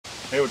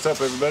Hey, what's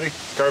up everybody?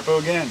 Carpo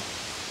again.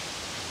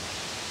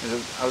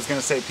 I was going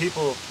to say,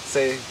 people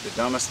say the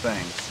dumbest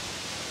things,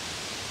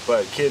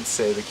 but kids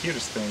say the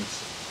cutest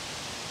things.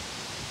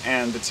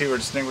 And the two are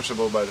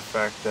distinguishable by the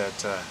fact that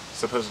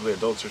supposedly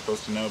adults are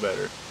supposed to know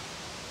better.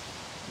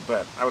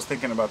 But I was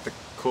thinking about the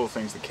cool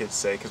things the kids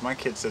say, because my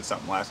kid said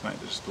something last night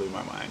that just blew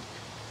my mind.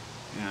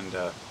 And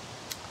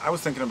I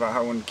was thinking about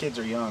how when kids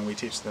are young, we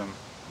teach them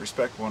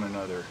respect one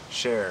another,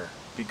 share,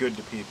 be good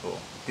to people,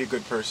 be a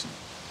good person.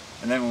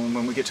 And then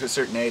when we get to a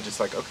certain age,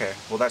 it's like, okay,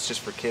 well that's just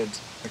for kids.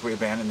 Like, we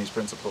abandon these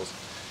principles.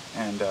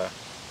 And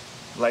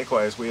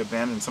likewise, we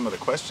abandon some of the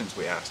questions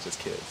we asked as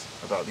kids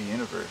about the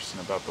universe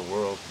and about the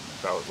world and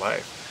about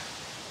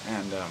life.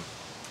 And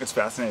it's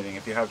fascinating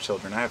if you have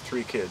children. I have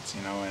 3 kids,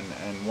 you know,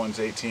 and one's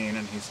 18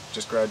 and he's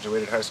just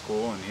graduated high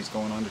school and he's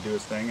going on to do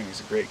his thing, and he's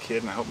a great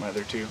kid, and I hope my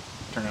other 2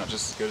 turn out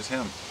just as good as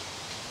him.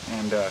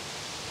 And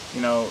you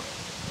know,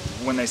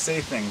 when they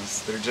say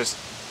things that are just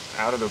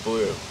out of the blue,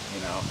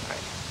 you know,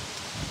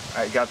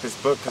 I got this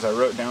book because I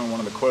wrote down one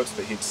of the quotes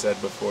that he'd said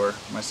before.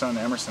 My son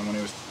Emerson, when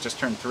he was just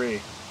turned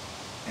 3,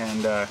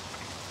 and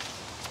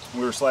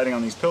we were sliding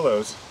on these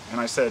pillows,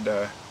 and I said,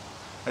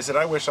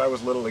 I wish I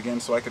was little again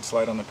so I could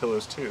slide on the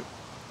pillows too.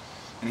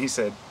 And he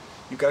said,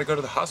 you've got to go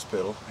to the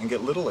hospital and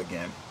get little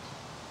again.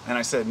 And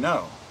I said,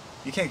 no,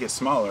 you can't get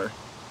smaller,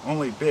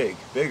 only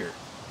bigger.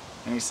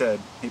 And he said,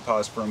 he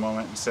paused for a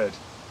moment and said,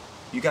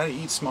 you got to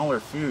eat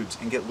smaller foods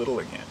and get little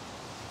again.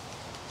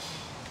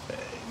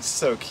 It's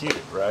so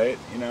cute, right?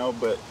 You know,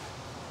 but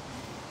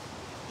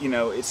you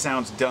know, it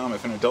sounds dumb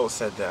if an adult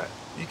said that.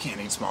 You can't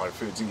eat smaller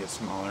foods and get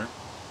smaller.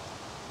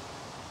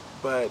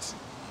 But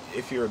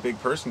if you're a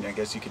big person, I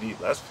guess you could eat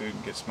less food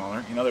and get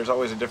smaller. You know, there's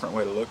always a different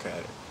way to look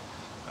at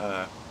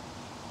it.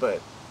 But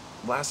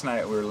last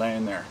night we were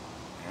laying there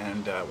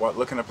and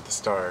looking up at the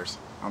stars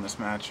on this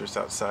mattress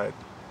outside.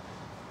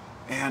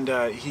 And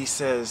he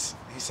said,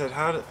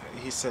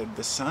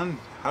 the sun,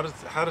 how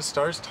do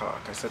stars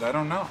talk? I said, I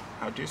don't know.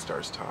 How do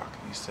stars talk?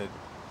 And he said,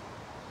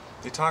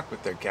 they talk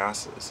with their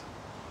gases.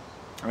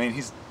 I mean,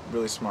 he's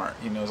really smart.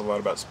 He knows a lot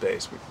about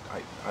space.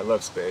 I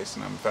love space,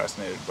 and I'm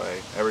fascinated by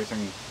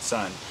everything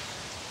sun.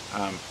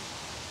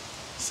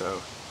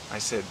 So I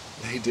said,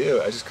 they do.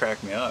 It just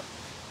cracked me up.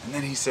 And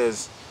then he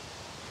says,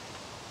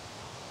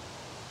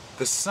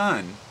 the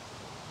sun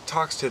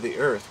talks to the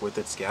earth with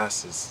its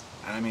gases.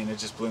 And I mean, it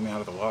just blew me out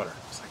of the water.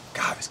 It's like,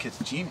 God, this kid's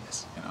a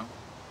genius, you know?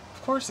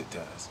 Of course it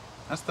does.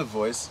 That's the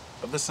voice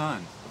of the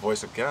sun, the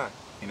voice of God,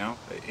 you know,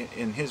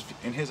 in his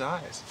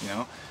eyes, you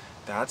know?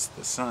 That's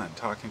the sun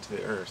talking to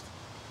the earth.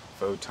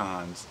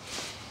 Photons.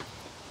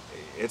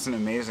 It's an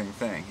amazing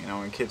thing, you know,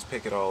 when kids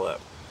pick it all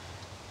up.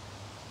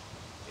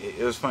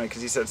 It was funny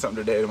because he said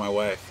something today to my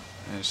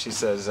wife, and she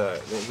says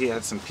that he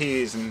had some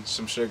peas and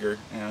some sugar,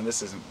 and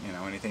this isn't, you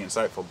know, anything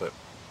insightful, but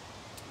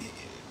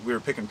we were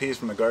picking peas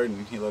from the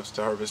garden. He loves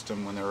to harvest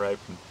them when they're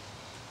ripe. And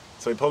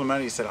so he pulled them out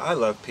and he said, I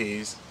love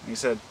peas. And he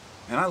said,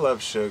 and I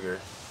love sugar.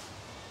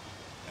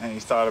 And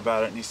he thought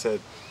about it and he said,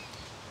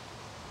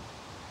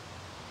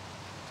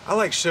 I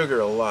like sugar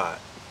a lot.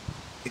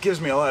 It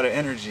gives me a lot of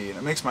energy and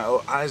it makes my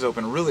eyes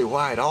open really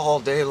wide all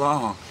day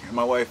long. And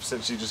my wife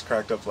said she just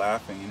cracked up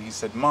laughing, and he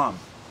said, Mom,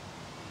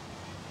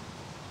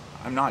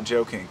 I'm not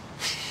joking.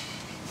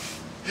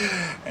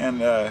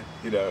 And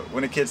you know,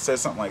 when a kid says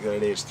something like that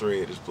at age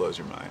 3, it just blows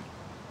your mind.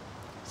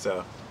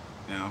 So,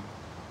 you know,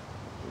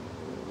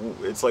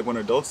 it's like when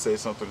adults say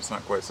something, it's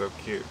not quite so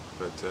cute.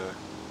 But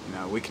you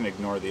know, we can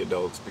ignore the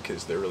adults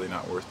because they're really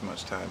not worth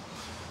much time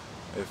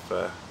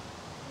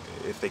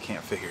if they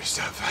can't figure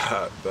stuff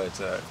out.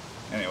 But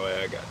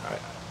anyway,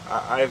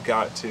 I've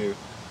got to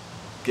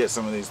get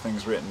some of these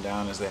things written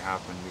down as they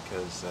happen,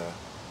 because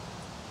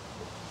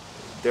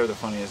they're the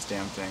funniest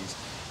damn things.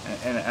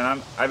 And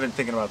I've been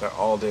thinking about that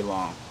all day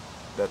long,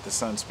 that the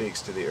sun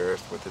speaks to the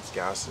earth with its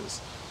gases.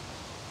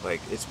 Like,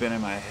 it's been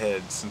in my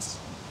head since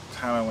the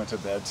time I went to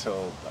bed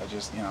till I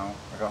just, you know,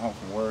 I got home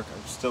from work.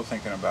 I'm still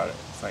thinking about it.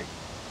 It's like,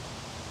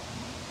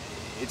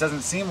 it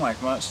doesn't seem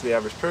like much to the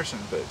average person,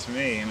 but to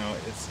me, you know,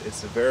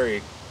 it's a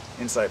very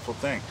insightful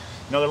thing.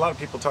 You know, there are a lot of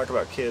people talk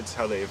about kids,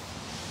 how they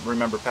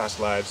remember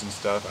past lives and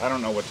stuff. I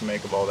don't know what to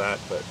make of all that,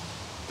 but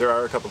there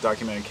are a couple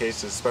documented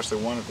cases,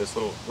 especially one of this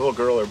little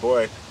girl or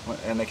boy,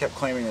 and they kept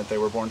claiming that they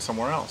were born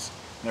somewhere else.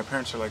 And their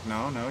parents are like,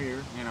 no,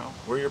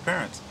 we're your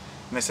parents.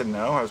 And they said,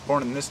 no, I was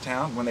born in this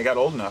town. When they got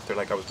old enough, they're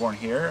like, I was born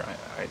here,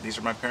 these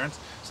are my parents.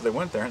 So they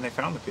went there and they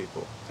found the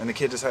people. And the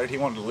kid decided he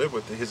wanted to live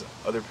with his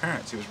other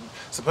parents. He was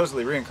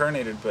supposedly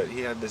reincarnated, but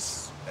he had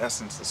this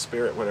essence, the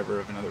spirit, whatever,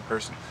 of another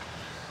person.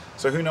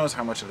 So who knows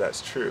how much of that's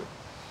true.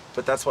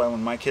 But that's why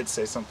when my kids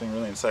say something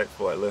really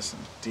insightful, I listen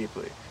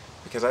deeply.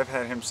 Because I've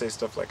had him say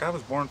stuff like, I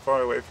was born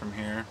far away from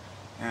here,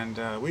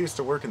 and we used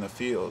to work in the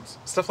fields.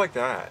 Stuff like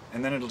that.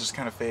 And then it'll just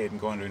kind of fade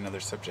and go into another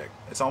subject.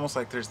 It's almost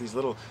like there's these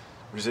little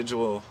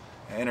residual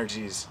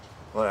energies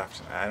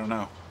left. I don't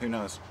know. Who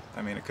knows?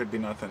 I mean, it could be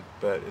nothing,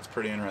 but it's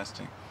pretty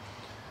interesting.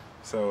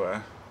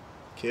 So,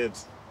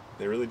 kids,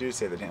 they really do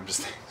say the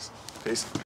damnedest things. Peace.